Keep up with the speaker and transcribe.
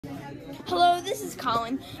Hello, this is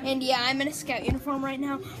Colin, and yeah, I'm in a scout uniform right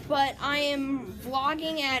now, but I am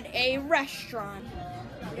vlogging at a restaurant.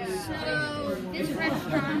 So, this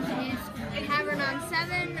restaurant is Tavern On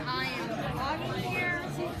 7. I am vlogging here,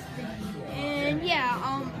 and yeah,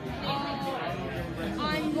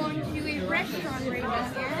 I'm going to do a restaurant rating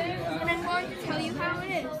here, and I'm going to tell you how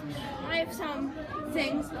it is. I have some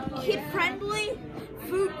things: kid-friendly,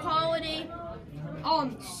 food quality,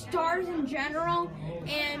 stars in general,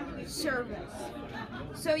 and service.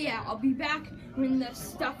 So yeah, I'll be back when the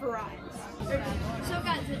stuff arrives. So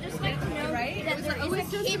guys, I'd just like to know that there is a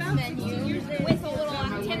kids menu with a little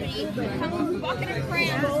activity. Come with a bucket of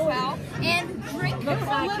crayons as well, and drink a beer.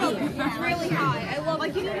 It's really high. I love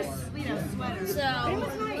it. Sweater. So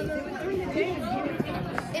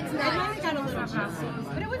it's nice. It got a little juicy,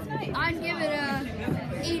 but it was nice. I'd give it a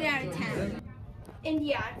 8 out of 10. And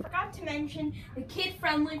yeah, I forgot to mention the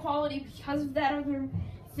kid-friendly quality, because of that other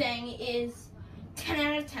thing, is 10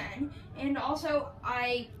 out of 10. And also,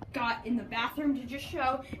 I got in the bathroom to just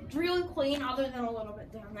show it's really clean, other than a little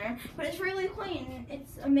bit down there. But it's really clean,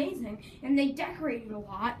 it's amazing. And they decorated a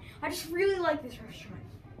lot. I just really like this restaurant.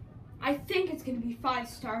 I think it's going to be 5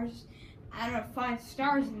 stars. I don't know, 5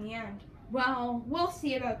 stars in the end. Well, we'll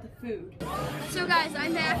see about the food. So guys,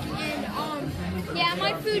 I'm back, and yeah,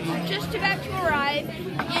 my food's just about to arrive,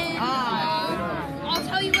 and I'll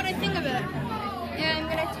tell you what I think of it. And I'm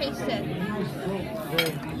gonna taste it.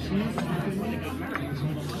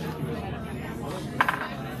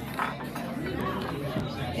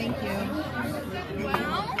 Thank you.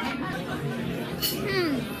 Well,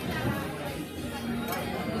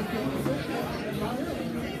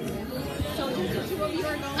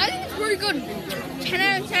 I think it's pretty good. 10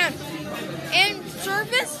 out of 10. And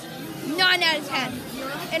service, 9 out of 10.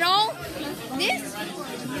 And all, this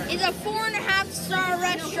is a 4.5-star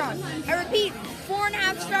restaurant. I repeat,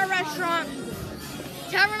 4.5-star restaurant.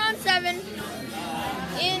 Tavern On 7.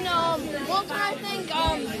 In Wilton,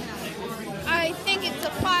 I think it's a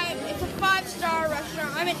 5-star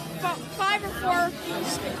restaurant. I mean, 5 or 4,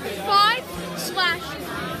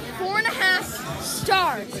 5/4.5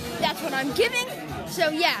 stars. That's what I'm giving. So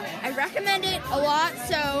yeah, I recommend it a lot.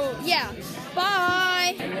 So yeah,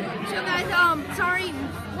 bye. So guys, sorry,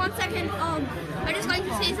 1 second. I just like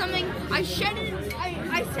to say something. I said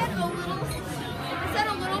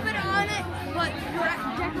a little bit on it, but your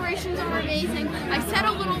decorations are amazing. I said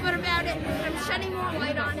a little bit about it, but I'm shedding more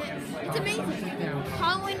light on it. It's amazing.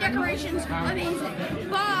 Halloween decorations, amazing.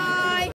 Bye.